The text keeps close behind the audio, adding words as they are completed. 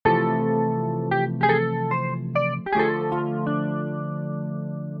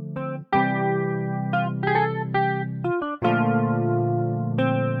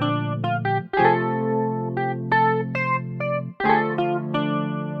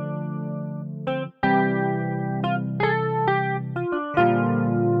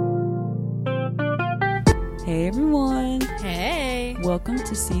welcome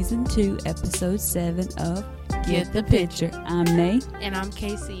to Season 2, Episode 7 of Get the Picture. I'm Nay. And I'm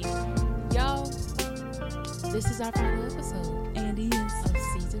Casey. Y'all, this is our final episode. And it is. Of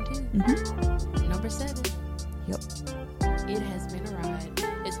Season 2. Mm-hmm. Number 7. Yep. It has been a ride.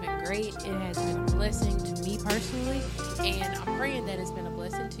 It's been great. It has been a blessing to me personally. And I'm praying that it's been a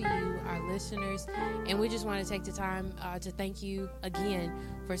blessing to you, our listeners. And we just want to take the time to thank you again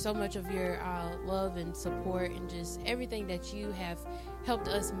for so much of your love and support and just everything that you have helped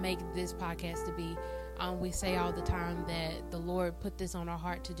us make this podcast to be. We say all the time that the Lord put this on our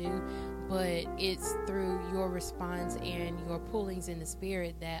heart to do, but it's through your response and your pullings in the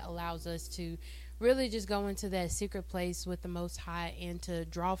spirit that allows us to really just go into that secret place with the Most High and to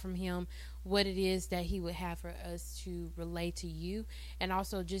draw from Him what it is that He would have for us to relay to you, and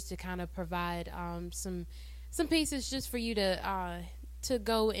also just to kind of provide some pieces just for you to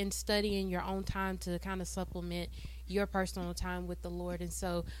go and study in your own time to kind of supplement your personal time with the Lord. And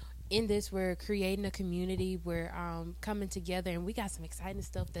so in this, we're creating a community. We're coming together, and we got some exciting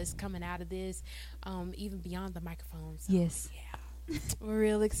stuff that's coming out of this, even beyond the microphone. So, yes. Yeah, we're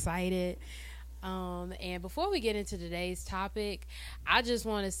real excited. And before we get into today's topic, I just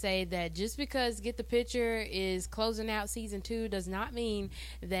want to say that just because Get the Picture is closing out Season 2 does not mean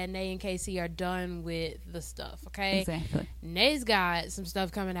that Nay and Casey are done with the stuff, okay? Exactly. Nay's got some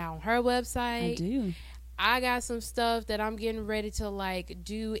stuff coming out on her website. I do. I got some stuff that I'm getting ready to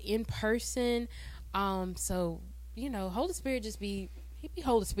do in person. So, Holy Spirit he be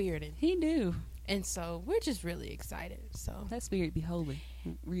Holy Spiriting. He do. And so we're just really excited. So that spirit be holy.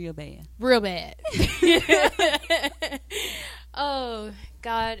 Real bad. Real bad. Oh,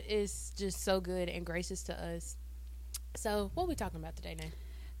 God is just so good and gracious to us. So what are we talking about today, Nay?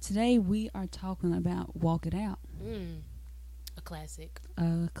 Today we are talking about Walk It Out. A classic.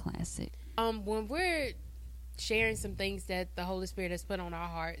 A classic. When we're sharing some things that the Holy Spirit has put on our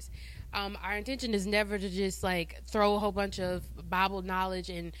hearts, our intention is never to just throw a whole bunch of Bible knowledge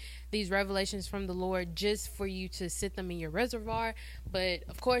and these revelations from the Lord just for you to sit them in your reservoir. But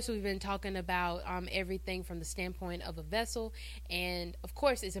of course, we've been talking about everything from the standpoint of a vessel, and of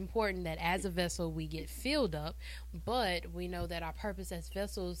course it's important that as a vessel we get filled up, but we know that our purpose as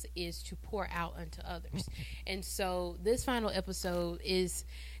vessels is to pour out unto others. And so this final episode is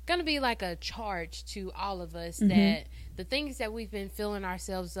gonna be like a charge to all of us, that the things that we've been filling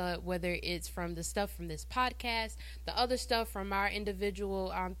ourselves up, whether it's from the stuff from this podcast, the other stuff from our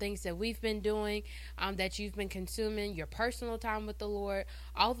individual things that we've been doing, that you've been consuming, your personal time with the Lord,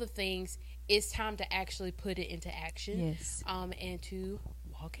 all the things, it's time to actually put it into action. Yes. And to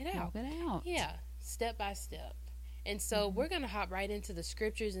walk it out. Walk it out. Yeah, step by step. And so we're going to hop right into the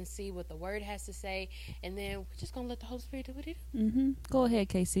scriptures and see what the word has to say. And then we're just going to let the Holy Spirit do what He do. Go ahead,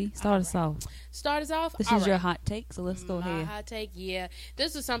 Casey. Start us off. Start us off? This is your hot take, so let's go ahead. My hot take, yeah.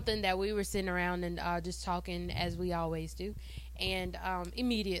 This is something that we were sitting around and just talking as we always do. And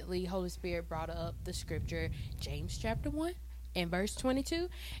immediately, Holy Spirit brought up the scripture, James chapter 1 and verse 22.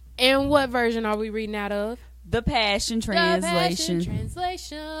 And what version are we reading out of? The Passion Translation. The Passion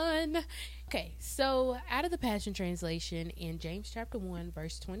Translation. Okay, so out of the Passion Translation in James chapter 1,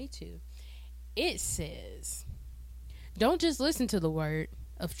 verse 22, it says, don't just listen to the word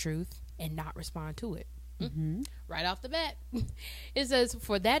of truth and not respond to it. Right off the bat. It says,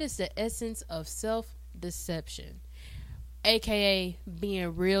 for that is the essence of self-deception, a.k.a.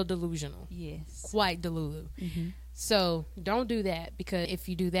 being real delusional. Yes. Quite delulu. So don't do that, because if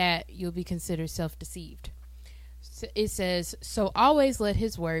you do that, you'll be considered self-deceived. It says, so always let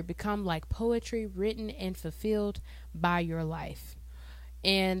His word become like poetry written and fulfilled by your life.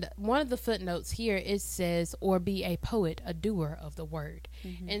 And one of the footnotes here, it says, or be a poet, a doer of the word.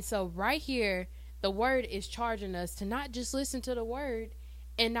 And so right here, the word is charging us to not just listen to the word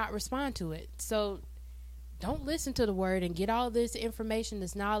and not respond to it. So don't listen to the word and get all this information,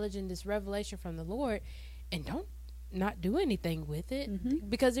 this knowledge, and this revelation from the Lord, and don't not do anything with it,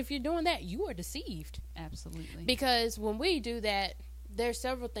 because if you're doing that, you are deceived. Absolutely. Because when we do that, there's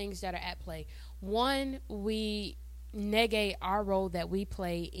several things that are at play. One, we negate our role that we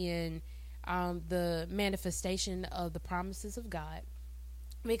play in the manifestation of the promises of God,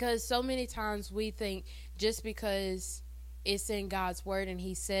 because so many times we think just because it's in God's word and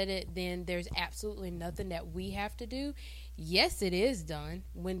He said it, then there's absolutely nothing that we have to do. Yes, it is done.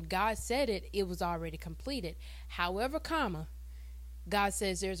 When God said it, it was already completed. However, God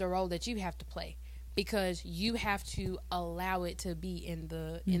says there's a role that you have to play, because you have to allow it to be in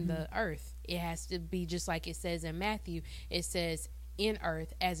the earth. It has to be just like it says in Matthew. It says in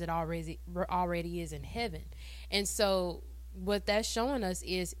earth as it already is in heaven. And so what that's showing us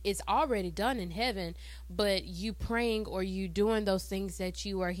is it's already done in heaven, but you praying or you doing those things that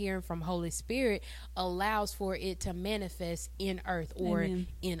you are hearing from Holy Spirit allows for it to manifest in earth or Amen.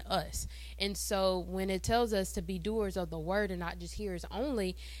 in us. And so when it tells us to be doers of the word and not just hearers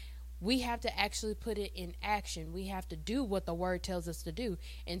only, we have to actually put it in action. We have to do what the word tells us to do.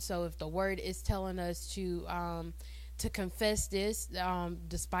 And so if the word is telling us to confess this,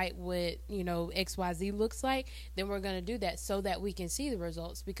 despite what, XYZ looks like, then we're going to do that so that we can see the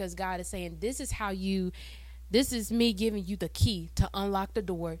results, because God is saying, this is me giving you the key to unlock the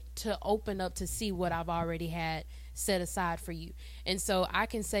door, to open up, to see what I've already had set aside for you. And so I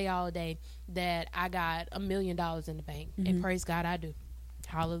can say all day that I got $1 million in the bank, and praise God, I do.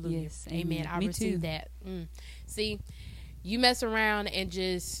 Hallelujah. Yes, amen. I Me received too. that. See, you mess around and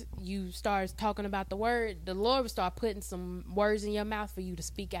you start talking about the word, the Lord will start putting some words in your mouth for you to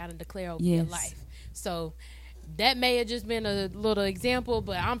speak out and declare over your life. So that may have just been a little example,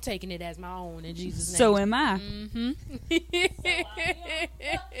 but I'm taking it as my own in Jesus' name. So am I.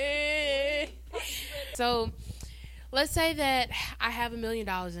 So let's say that I have $1 million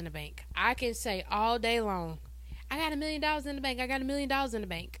in the bank. I can say all day long, I got $1 million in the bank. I got $1 million in the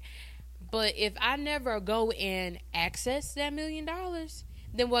bank. But if I never go and access that $1 million,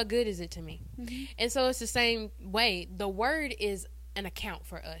 then what good is it to me? And so it's the same way. The word is an account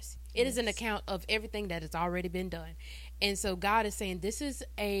for us. It is an account of everything that has already been done. And so God is saying, this is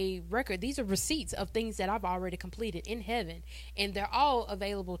a record. These are receipts of things that I've already completed in heaven. And they're all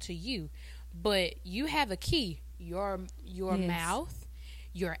available to you. But you have a key, your mouth,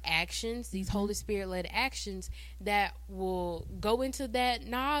 your actions, these Holy Spirit led actions that will go into that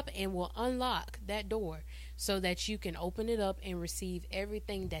knob and will unlock that door so that you can open it up and receive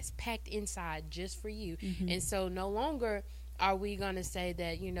everything that's packed inside just for you. And so no longer are we going to say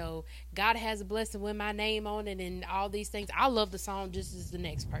that, God has a blessing with my name on it and all these things. I love the song just as the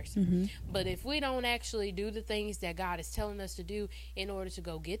next person. But if we don't actually do the things that God is telling us to do in order to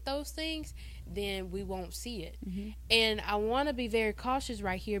go get those things, then we won't see it. And I want to be very cautious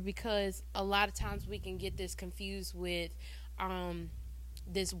right here, because a lot of times we can get this confused with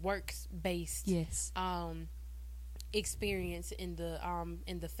this works-based experience in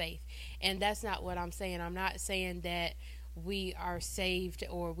the faith. And that's not what I'm saying. I'm not saying that we are saved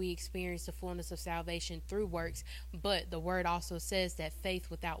or we experience the fullness of salvation through works, but the word also says that faith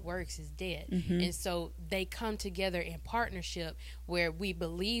without works is dead. And so they come together in partnership, where we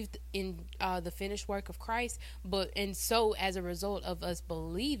believed in the finished work of Christ, and so as a result of us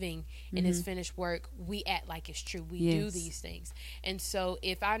believing in his finished work, we act like it's true. We do these things. And so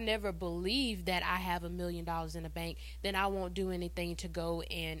if I never believe that I have $1 million in the bank, then I won't do anything to go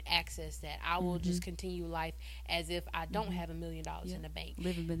and access that. I will just continue life as if I don't have $1 million in the bank.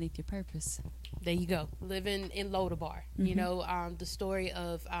 Living beneath your purpose. There you go. Living in Lodabar. The story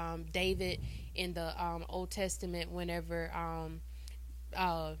of David in the Old Testament, whenever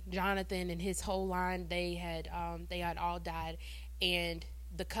Jonathan and his whole line, they had all died, and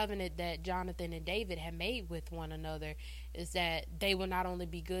the covenant that Jonathan and David had made with one another is that they will not only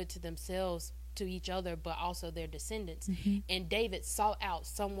be good to themselves, to each other, but also their descendants. And David sought out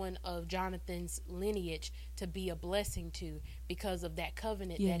someone of Jonathan's lineage to be a blessing to, because of that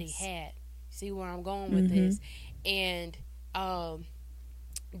covenant that he had. See where I'm going with this? And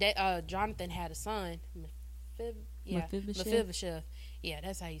Jonathan had a son, Mephibosheth. Yeah,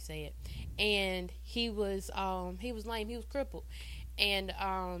 that's how you say it. And he was lame, he was crippled, and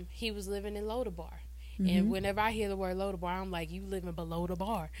he was living in Lodabar. And whenever I hear the word Lodabar, I'm like, you living below the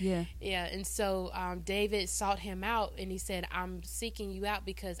bar. Yeah. And so David sought him out, and he said, I'm seeking you out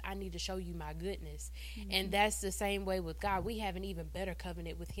because I need to show you my goodness. And that's the same way with God. We have an even better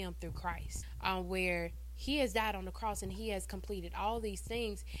covenant with him through Christ, where he has died on the cross and he has completed all these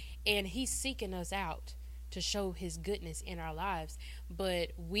things, and he's seeking us out to show his goodness in our lives,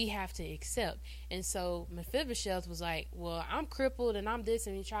 but we have to accept. And so Mephibosheth was like, well, I'm crippled and I'm this,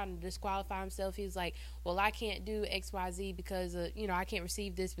 and he's trying to disqualify himself. He was like, well, I can't do XYZ because I can't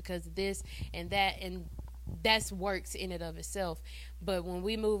receive this because of this and that, and that's works in and of itself. But when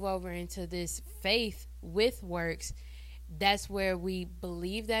we move over into this faith with works, that's where we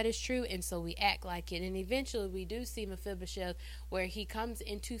believe that is true, and so we act like it. And eventually we do see Mephibosheth where he comes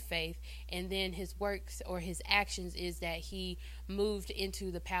into faith, and then his works or his actions is that he moved into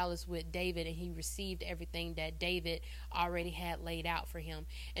the palace with David, and he received everything that David already had laid out for him.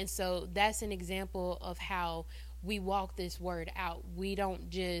 And so that's an example of how we walk this word out. We don't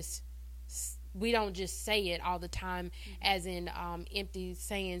just we don't just say it all the time, as in empty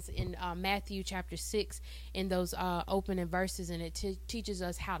sayings in Matthew chapter 6 in those opening verses, and it teaches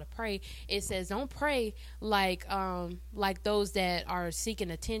us how to pray. It says, don't pray like those that are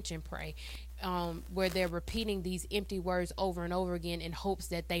seeking attention pray. Where they're repeating these empty words over and over again in hopes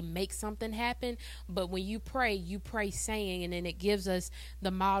that they make something happen. But when you pray saying, and then it gives us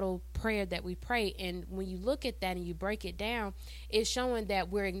the model prayer that we pray. And when you look at that and you break it down, it's showing that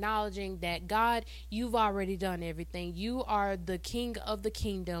we're acknowledging that, God, you've already done everything. You are the King of the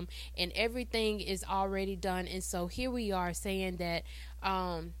kingdom, and everything is already done. And so here we are saying that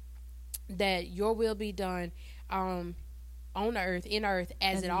that your will be done on earth, in earth,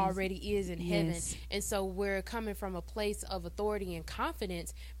 as it already is in heaven. And so we're coming from a place of authority and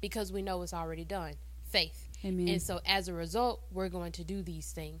confidence because we know it's already done. Faith. Amen. And so as a result, we're going to do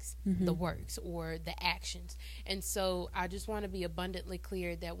these things, the works or the actions. And so I just want to be abundantly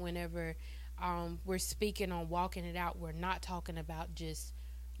clear that whenever we're speaking on walking it out, we're not talking about just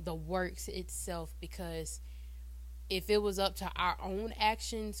the works itself, because if it was up to our own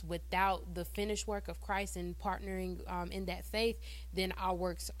actions without the finished work of Christ and partnering in that faith, then our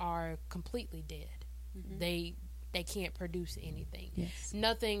works are completely dead. They can't produce anything. Yes.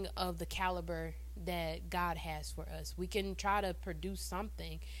 Nothing of the caliber that God has for us. We can try to produce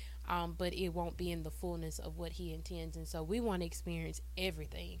something, but it won't be in the fullness of what he intends. And so we want to experience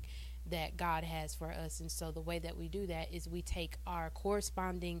everything that God has for us. And so the way that we do that is we take our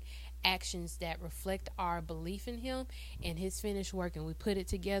corresponding actions that reflect our belief in him and his finished work, and we put it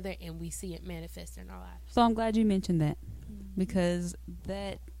together and we see it manifest in our lives. So I'm glad you mentioned that, because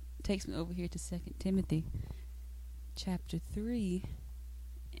that takes me over here to 2 Timothy chapter 3,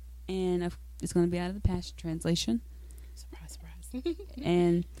 and it's going to be out of the Passion Translation. Surprise, surprise.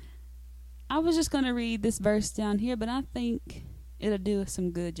 And I was just going to read this verse down here, but I think it'll do us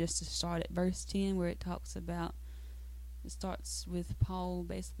some good just to start at verse 10, where it starts with Paul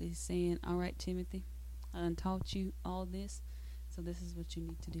basically saying, all right, Timothy, I done taught you all this, so this is what you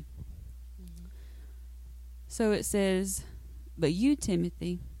need to do. So it says, but you,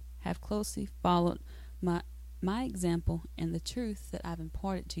 Timothy, have closely followed my example and the truth that I've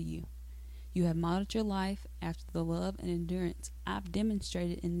imparted to you. You have modeled your life after the love and endurance I've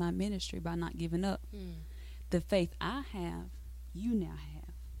demonstrated in my ministry by not giving up. The faith I have, you now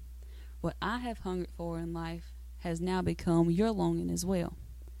have. What I have hungered for in life has now become your longing as well.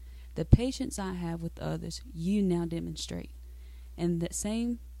 The patience I have with others, you now demonstrate. And that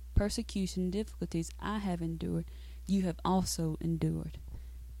same persecution and difficulties I have endured, you have also endured.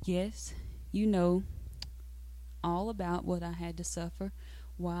 Yes, you know all about what I had to suffer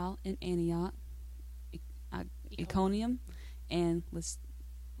while in Antioch, Iconium, and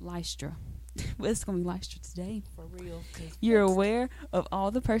Lystra. Well, it's going to be Lystra today. For real. You're aware of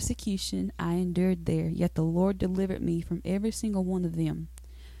all the persecution I endured there, yet the Lord delivered me from every single one of them.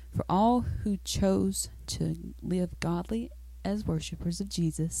 For all who chose to live godly as worshippers of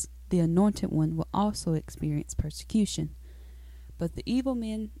Jesus, the Anointed One will also experience persecution. But the evil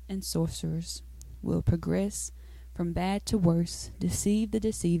men and sorcerers will progress from bad to worse, deceive the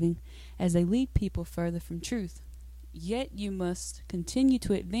deceiving, as they lead people further from truth. Yet you must continue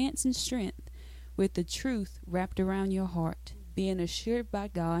to advance in strength with the truth wrapped around your heart, being assured by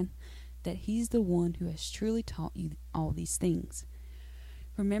God that He's the one who has truly taught you all these things.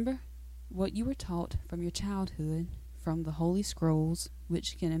 Remember what you were taught from your childhood, from the Holy Scrolls,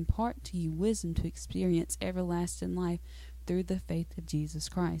 which can impart to you wisdom to experience everlasting life through the faith of Jesus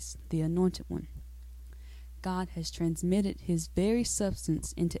Christ, the Anointed One. God has transmitted His very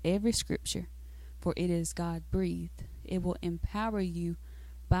substance into every scripture, for it is God-breathed. It will empower you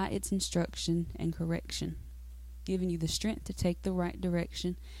by its instruction and correction, giving you the strength to take the right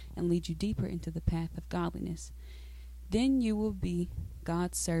direction and lead you deeper into the path of godliness. Then you will be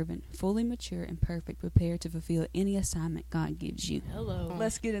God's servant, fully mature and perfect, prepared to fulfill any assignment God gives you. Hello.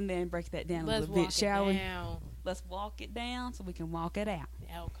 Let's get in there and break that down a little bit, shall we? Let's walk it down so we can walk it out.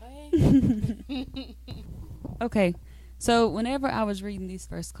 Okay. Okay. So whenever I was reading these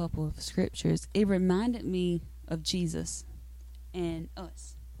first couple of scriptures, it reminded me of Jesus and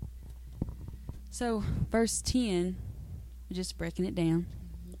us. So verse 10, we're just breaking it down.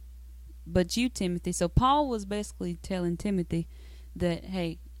 But you, Timothy, so Paul was basically telling Timothy that,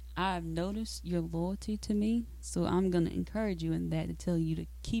 hey, I've noticed your loyalty to me, so I'm going to encourage you in that, to tell you to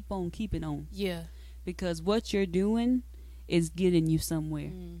keep on keeping on. Yeah. Because what you're doing is getting you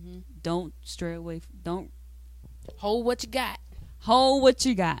somewhere. Don't stray away. Don't hold what you got. Hold what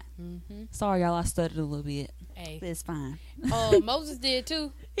you got. Sorry, y'all, I stuttered a little bit. Hey. But it's fine. Moses did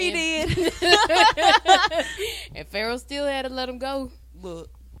too. He did. And Pharaoh still had to let him go. Look,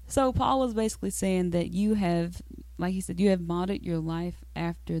 So Paul was basically saying that you have, like he said, you have modeled your life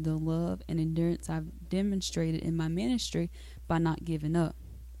after the love and endurance I've demonstrated in my ministry by not giving up.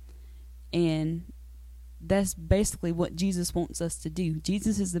 And that's basically what Jesus wants us to do.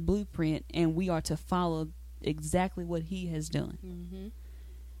 Jesus is the blueprint, and we are to follow exactly what he has done. Mm-hmm.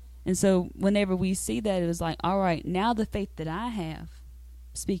 And so whenever we see that, it was like, all right, now the faith that I have,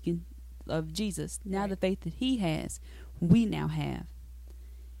 speaking of Jesus, now the faith that he has, we now have.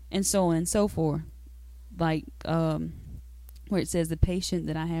 And so on and so forth. Like where it says the patience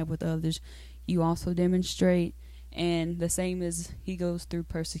that I have with others, you also demonstrate. And the same as he goes through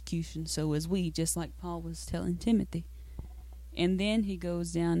persecution, so as we, just like Paul was telling Timothy. And then he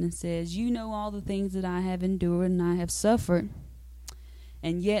goes down and says, you know all the things that I have endured and I have suffered,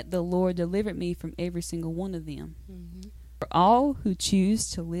 and yet the Lord delivered me from every single one of them. Mm-hmm. For all who choose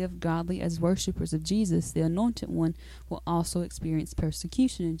to live godly as worshipers of Jesus, the Anointed One, will also experience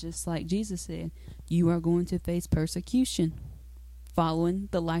persecution. And just like Jesus said, you are going to face persecution following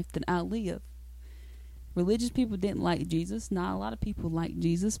the life that I live. Religious people didn't like Jesus. Not a lot of people like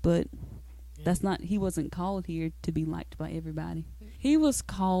Jesus, but that's not, he wasn't called here to be liked by everybody. He was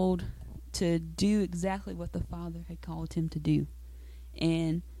called to do exactly what the Father had called him to do.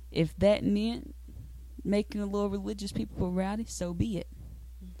 And if that meant making a little religious people rowdy, so be it.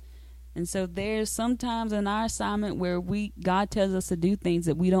 And so there's sometimes in our assignment where God tells us to do things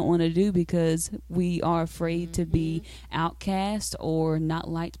that we don't want to do because we are afraid to be outcast or not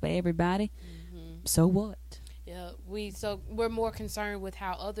liked by everybody. So what? Yeah, we're more concerned with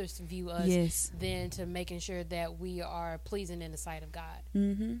how others view us than to making sure that we are pleasing in the sight of God.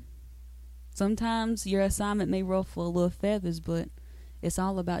 Mm-hmm. Sometimes your assignment may ruffle a little feathers, but it's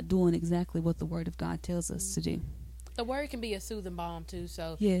all about doing exactly what the Word of God tells us to do. The Word can be a soothing balm too.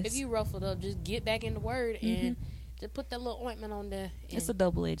 So yes. If you ruffled up, just get back in the Word and just put that little ointment on there. It's a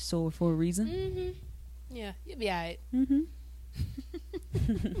double-edged sword for a reason. Mm-hmm. Yeah, you'll be all right. Mm-hmm.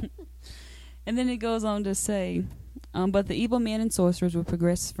 And then it goes on to say, but the evil men and sorcerers will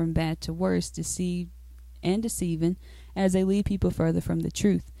progress from bad to worse, deceiving as they lead people further from the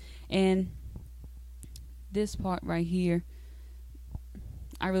truth. And this part right here,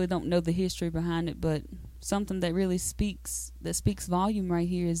 I really don't know the history behind it, but something that really speaks volume right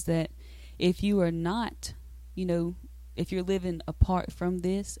here is that if you are not, if you're living apart from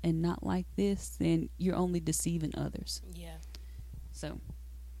this and not like this, then you're only deceiving others. Yeah. So,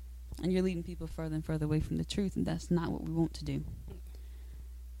 and you're leading people further and further away from the truth, and that's not what we want to do.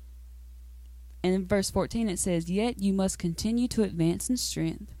 And in verse 14 it says, yet you must continue to advance in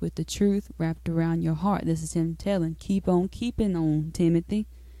strength with the truth wrapped around your heart. This is him telling, keep on keeping on, Timothy.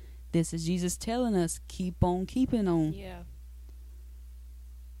 This is Jesus telling us, keep on keeping on. Yeah.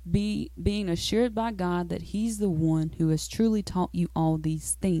 Being assured by God that he's the one who has truly taught you all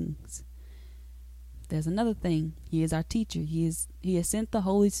these things. There's another thing. He is our teacher. He has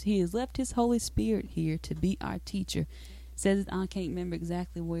left his Holy Spirit here to be our teacher. It says, I can't remember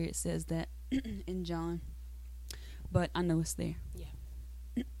exactly where it says that in John, but I know it's there.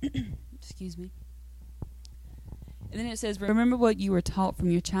 Yeah. Excuse me. And then it says, remember what you were taught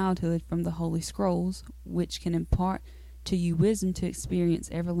from your childhood from the Holy Scrolls, which can impart to you wisdom to experience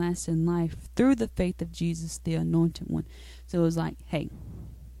everlasting life through the faith of Jesus, the Anointed One. So it was like, hey,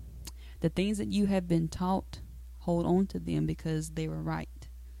 the things that you have been taught, hold on to them because they were right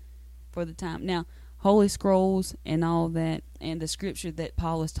for the time. Now, Holy Scrolls and all that, and the scripture that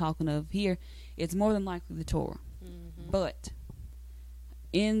Paul is talking of here, it's more than likely the Torah. Mm-hmm. But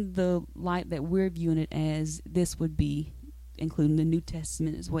in the light that we're viewing it as, this would be including the New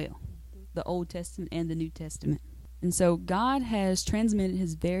Testament as well. Mm-hmm. The Old Testament and the New Testament. And so God has transmitted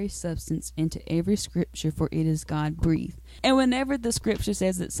his very substance into every scripture, for it is God-breathed. And whenever the scripture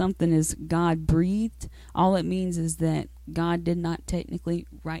says that something is God-breathed, all it means is that God did not technically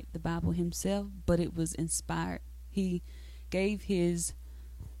write the Bible himself, but it was inspired. He gave his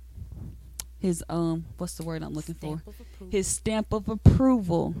what's the word I'm looking for? His stamp of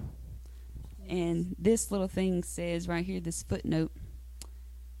approval. Yes. And this little thing says right here, this footnote,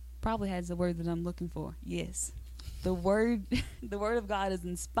 probably has the word that I'm looking for. Yes. The word of God is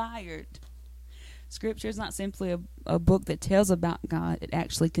inspired. Scripture is not simply a book that tells about God. It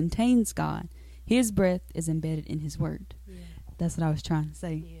actually contains God. His breath is embedded in his word. Yeah. That's what I was trying to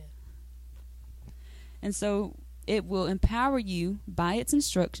say. Yeah. And so it will empower you by its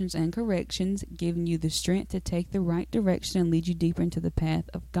instructions and corrections, giving you the strength to take the right direction and lead you deeper into the path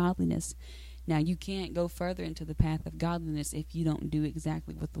of godliness. Now, you can't go further into the path of godliness if you don't do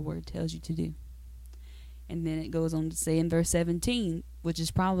exactly what the word tells you to do. And then it goes on to say in verse 17, which is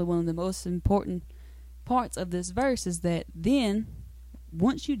probably one of the most important parts of this verse, is that then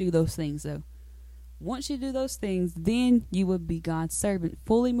once you do those things, though, then you will be God's servant,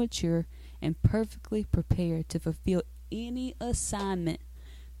 fully mature and perfectly prepared to fulfill any assignment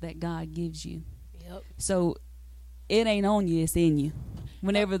that God gives you. Yep. So it ain't on you, it's in you.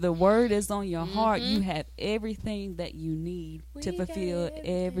 Whenever the word is on your heart, you have everything that you need to fulfill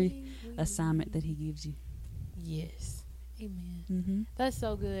every assignment that he gives you. Yes. Amen. Mm-hmm. That's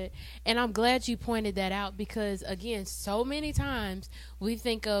so good. And I'm glad you pointed that out, because again, so many times we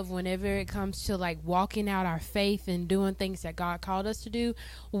think of, whenever it comes to like walking out our faith and doing things that God called us to do,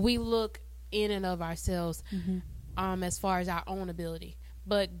 we look in and of ourselves, as far as our own ability.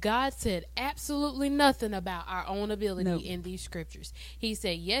 But God said absolutely nothing about our own ability in these scriptures. He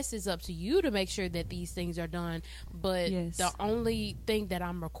said, yes, it's up to you to make sure that these things are done, but the only thing that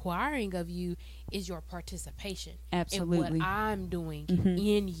I'm requiring of you is your participation in what I'm doing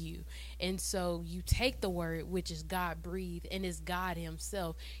in you. And so you take the word, which is God breathed and is God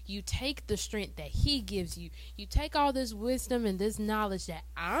himself. You take the strength that he gives you. You take all this wisdom and this knowledge that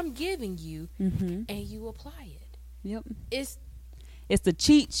I'm giving you, and you apply it. Yep. It's the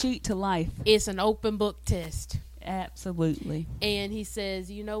cheat sheet to life. It's an open book test. Absolutely. And he says,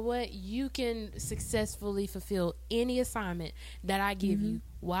 you know what? You can successfully fulfill any assignment that I give you.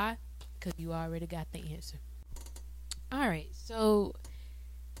 Why? Because you already got the answer. All right. So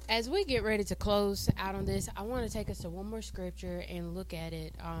as we get ready to close out on this, I want to take us to one more scripture and look at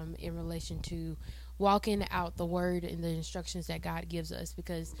it in relation to walking out the word and the instructions that God gives us,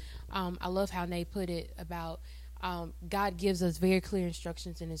 because I love how Nate put it about God gives us very clear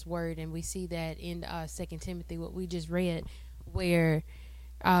instructions in his word, and we see that in 2 Timothy, what we just read, where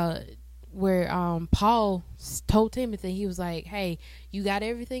Paul told Timothy, he was like, hey, you got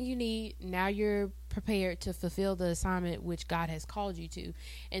everything you need. Now you're prepared to fulfill the assignment which God has called you to.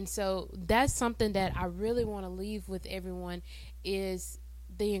 And so that's something that I really want to leave with everyone, is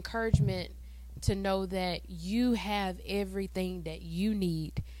the encouragement to know that you have everything that you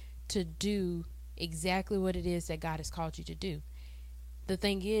need to do exactly what it is that God has called you to do. The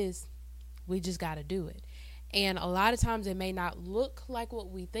thing is, we just got to do it. And a lot of times it may not look like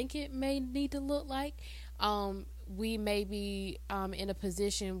what we think it may need to look like. We may be in a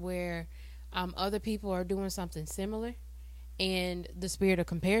position where other people are doing something similar, and the spirit of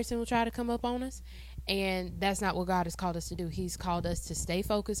comparison will try to come up on us. And that's not what God has called us to do. He's called us to stay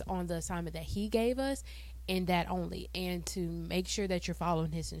focused on the assignment that he gave us, and that only, and to make sure that you're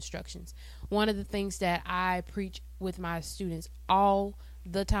following his instructions. One of the things that I preach with my students all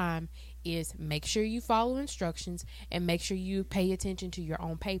the time is make sure you follow instructions and make sure you pay attention to your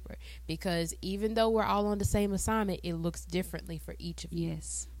own paper, because even though we're all on the same assignment, it looks differently for each of you.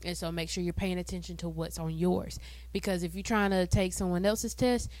 Yes. And so make sure you're paying attention to what's on yours, because if you're trying to take someone else's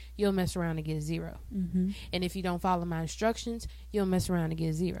test, you'll mess around and get a 0. And if you don't follow my instructions, you'll mess around and get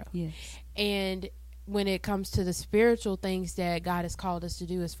a 0. Yes. And when it comes to the spiritual things that God has called us to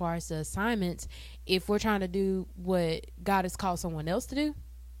do, as far as the assignments, if we're trying to do what God has called someone else to do,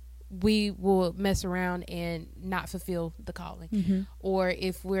 we will mess around and not fulfill the calling. Or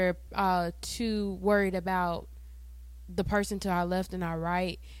if we're too worried about the person to our left and our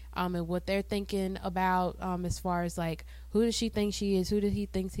right, and what they're thinking about, as far as like, who does she think she is, who does he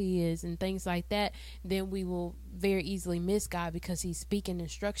think he is, and things like that, then we will very easily miss God, because he's speaking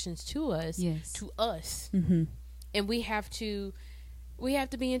instructions to us. And we have to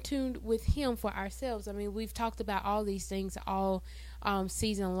be in tune with him for ourselves. I mean, we've talked about all these things all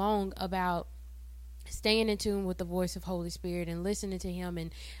season long, about staying in tune with the voice of Holy Spirit and listening to him,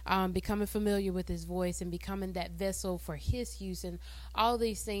 and becoming familiar with his voice and becoming that vessel for his use, and all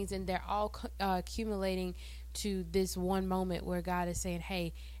these things. And they're all accumulating to this one moment where God is saying,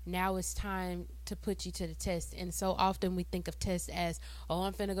 hey, now it's time to put you to the test. And so often we think of tests as, oh,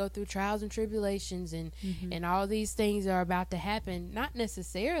 I'm finna go through trials and tribulations, and all these things are about to happen. Not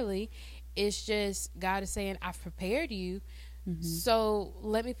necessarily. It's just God is saying, I've prepared you. So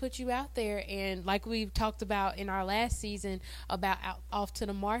let me put you out there. And like we've talked about in our last season about off to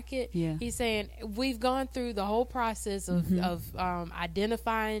the market, he's saying we've gone through the whole process of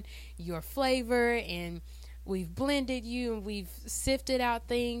identifying your flavor, and we've blended you, and we've sifted out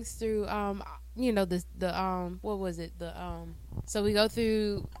things through so we go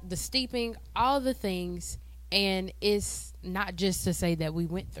through the steeping, all the things. And it's not just to say that we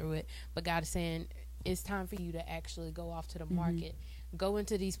went through it, but God is saying it's time for you to actually go off to the market, go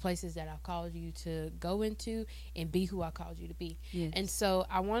into these places that I've called you to go into, and be who I called you to be. And so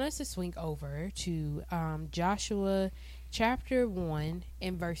I want us to swing over to Joshua chapter 1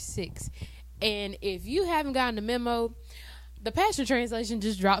 and verse 6. And if you haven't gotten the memo, the Passion Translation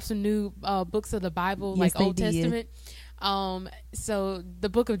just dropped some new books of the Bible, like Old Testament. So the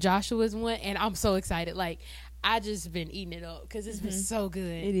book of Joshua is one, and I'm so excited. Like, I just been eating it up because it's been so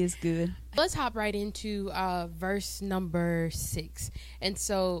good. It is good. Let's hop right into verse number 6. And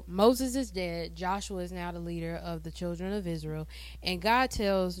so Moses is dead. Joshua is now the leader of the children of Israel. And God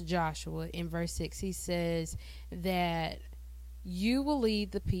tells Joshua in verse 6, he says that you will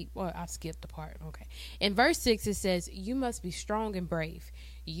lead the people. Well, I skipped the part. Okay. In verse 6, it says, you must be strong and brave.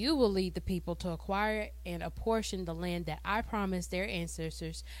 You will lead the people to acquire and apportion the land that I promised their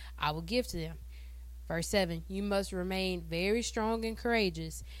ancestors I will give to them. Verse 7, you must remain very strong and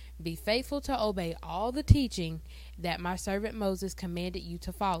courageous. Be faithful to obey all the teaching that my servant Moses commanded you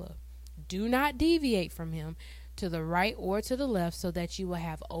to follow. Do not deviate from him to the right or to the left, so that you will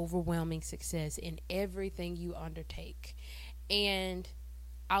have overwhelming success in everything you undertake. And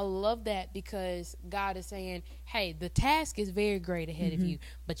I love that, because God is saying, hey, the task is very great ahead of you,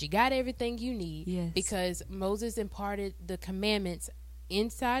 but you got everything you need. Yes. Because Moses imparted the commandments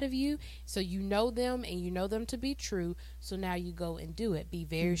inside of you, so you know them and you know them to be true. So now you go and do it. Be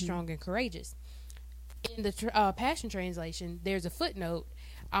very strong and courageous. In the Passion Translation, there's a footnote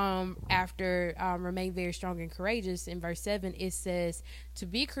after remain very strong and courageous. In verse 7, it says to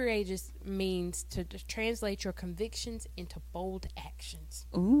be courageous means to translate your convictions into bold actions.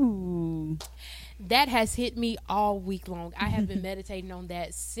 Ooh, that has hit me all week long. I have been meditating on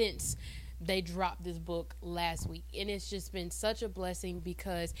that since they dropped this book last week, and it's just been such a blessing,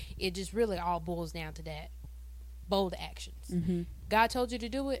 because it just really all boils down to that: bold actions. God told you to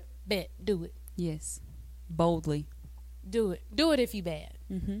do it, bet, do it. Yes, boldly do it if you bad.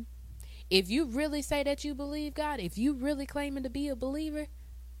 If you really say that you believe God, if you really claiming to be a believer,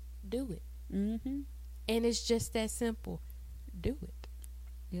 do it. And it's just that simple. Do it.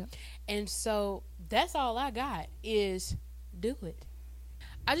 Yep. And so that's all I got, is do it.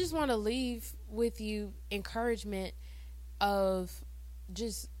 I just want to leave with you encouragement of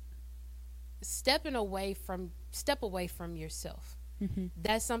just step away from yourself.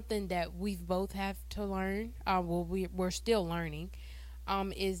 That's something that we've both have to learn. We're still learning.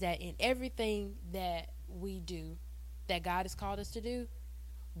 Is that in everything that we do, that God has called us to do,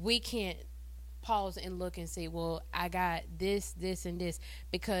 we can't pause and look and say, well, I got this, and this,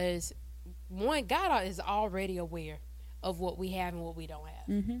 because one, God is already aware of what we have and what we don't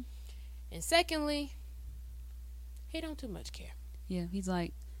have. And secondly, he don't too much care. Yeah, he's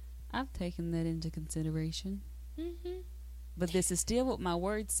like, I've taken that into consideration. But this is still what my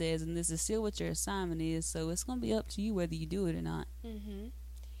word says, and this is still what your assignment is, so it's going to be up to you whether you do it or not.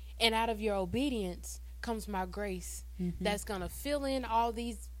 And out of your obedience comes my grace, that's going to fill in all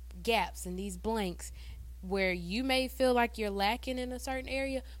these gaps and these blanks where you may feel like you're lacking in a certain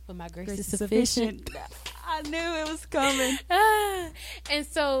area, but my grace is sufficient. I knew it was coming. And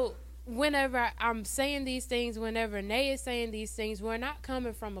so whenever I'm saying these things, whenever Nay is saying these things, we're not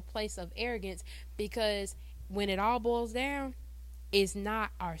coming from a place of arrogance, because when it all boils down, it's not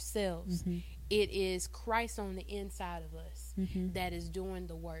ourselves. It is Christ on the inside of us that is doing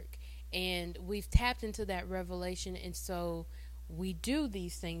the work. And we've tapped into that revelation, and so we do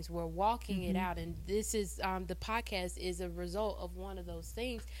these things. We're walking it out, and this is the podcast is a result of one of those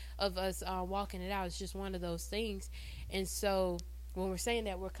things, of us walking it out. It's just one of those things. And so when we're saying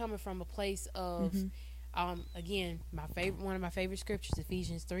that, we're coming from a place of again, one of my favorite scriptures,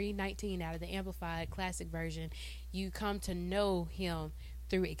 Ephesians 3:19 out of the Amplified Classic Version. You come to know him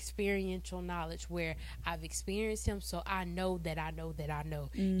through experiential knowledge, where I've experienced him, so I know that I know that I know.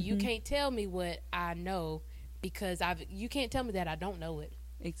 You can't tell me what I know, because you can't tell me that I don't know it.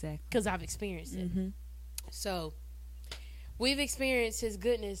 Exactly. Because I've experienced it. So we've experienced his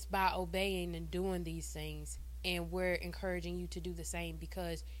goodness by obeying and doing these things, and we're encouraging you to do the same,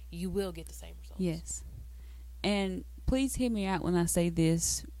 because you will get the same results. Yes. And please hear me out when I say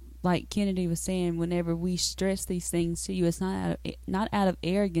this. Like Kennedy was saying, whenever we stress these things to you, it's not out of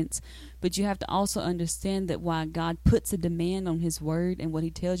arrogance, but you have to also understand that why God puts a demand on his word and what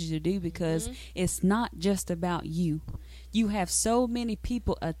he tells you to do, because it's not just about you. You have so many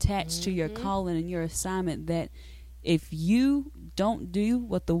people attached to your calling and your assignment that if you don't do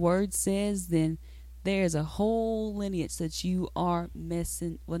what the word says, then there's a whole lineage that you are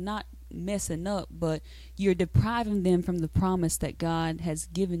not messing up, but you're depriving them from the promise that God has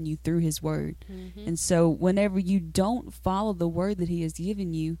given you through his word. And so whenever you don't follow the word that he has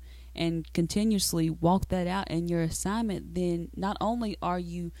given you and continuously walk that out in your assignment, then not only are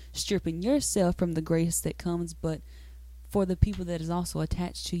you stripping yourself from the grace that comes, but for the people that is also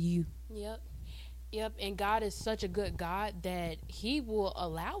attached to you. Yep. Yep, and God is such a good God that He will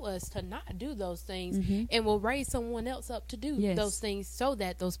allow us to not do those things, and will raise someone else up to do those things so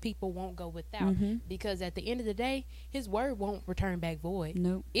that those people won't go without. Because at the end of the day, His word won't return back void.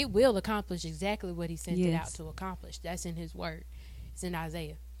 Nope. It will accomplish exactly what He sent it out to accomplish. That's in His word. It's in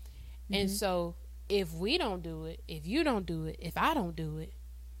Isaiah. And so if we don't do it, if you don't do it, if I don't do it,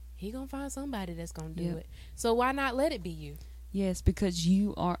 He gonna find somebody that's gonna do it. So why not let it be you? Yes, because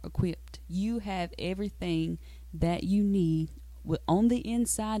you are equipped. You have everything that you need on the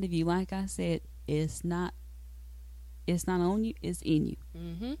inside of you. Like I said, it's not on you, it's in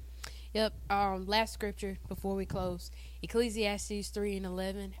you. Yep. Last scripture before we close, Ecclesiastes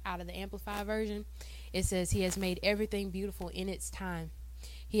 3:11 out of the Amplified version. It says, He has made everything beautiful in its time.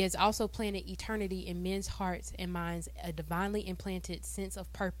 He has also planted eternity in men's hearts and minds, a divinely implanted sense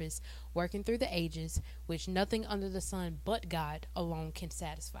of purpose working through the ages, which nothing under the sun but God alone can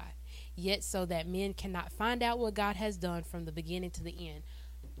satisfy. Yet so that men cannot find out what God has done from the beginning to the end.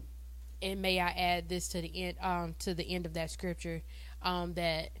 And may I add this to the end of that scripture,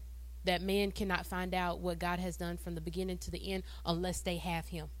 that men cannot find out what God has done from the beginning to the end unless they have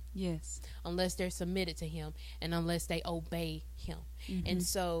Him. Yes. Unless they're submitted to Him and unless they obey Him. And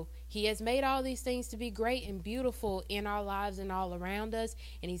so He has made all these things to be great and beautiful in our lives and all around us,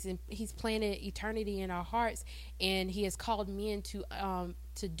 and He's planted eternity in our hearts, and He has called men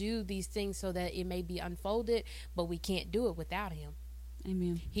to do these things so that it may be unfolded, but we can't do it without Him.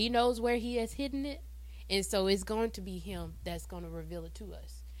 Amen. He knows where He has hidden it, and so it's going to be Him that's going to reveal it to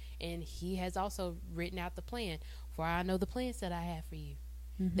us. And He has also written out the plan. For I know the plans that I have for you.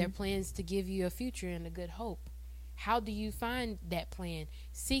 They're plans to give you a future and a good hope. How do you find that plan?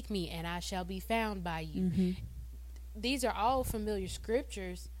 Seek me and I shall be found by you. These are all familiar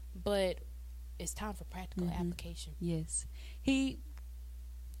scriptures, but it's time for practical application. Yes. He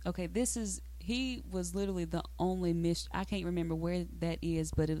was literally the only mystery. I can't remember where that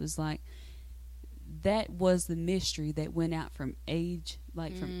is, but it was like, that was the mystery that went out from age,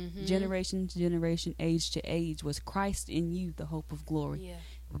 like from generation to generation, age to age, was Christ in you, the hope of glory. Yeah.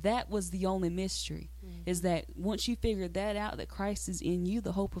 That was the only mystery, is that once you figure that out, that Christ is in you,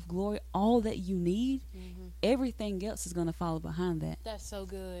 the hope of glory, all that you need, everything else is going to follow behind that. That's so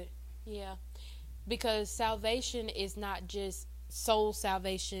good. Yeah. Because salvation is not just soul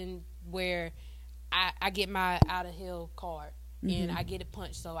salvation where I get my out of hell card. And I get it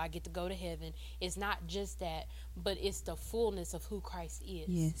punched, so I get to go to heaven. It's not just that, but it's the fullness of who Christ is.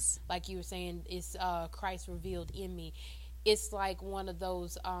 Yes. Like you were saying, it's Christ revealed in me. It's like one of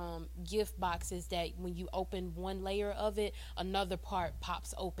those gift boxes that when you open one layer of it, another part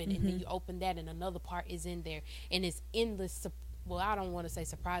pops open, and then you open that, and another part is in there. And it's endless. Well, I don't want to say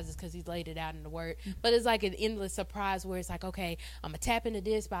surprises because He's laid it out in the word, but it's like an endless surprise where it's like, okay, I'm going to tap into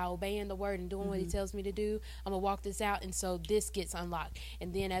this by obeying the word and doing what He tells me to do. I'm going to walk this out, and so this gets unlocked.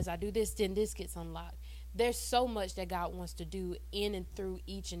 And then as I do this, then this gets unlocked. There's so much that God wants to do in and through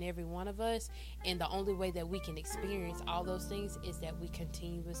each and every one of us, and the only way that we can experience all those things is that we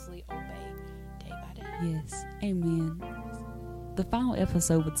continuously obey day by day. Yes. Amen. The final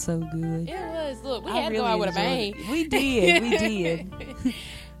episode was so good. It was. Look, we had to go out with a bang. We did. We did.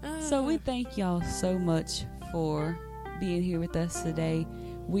 So we thank y'all so much for being here with us today.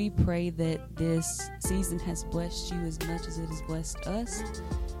 We pray that this season has blessed you as much as it has blessed us.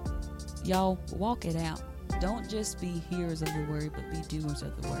 Y'all, walk it out. Don't just be hearers of the word, but be doers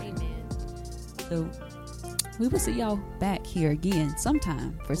of the word. Amen. So we will see y'all back here again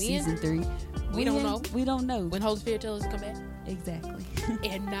sometime for season 3. We don't know. We don't know. When Holy Spirit tells us to come back. Exactly.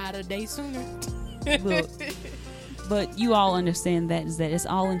 And not a day sooner. Look, but you all understand that it's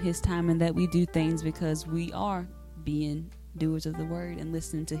all in His time, and that we do things because we are being doers of the word and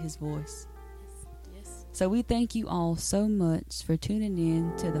listening to His voice. Yes. So we thank you all so much for tuning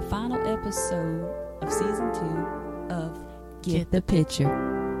in to the final episode of season 2 of Get the Picture.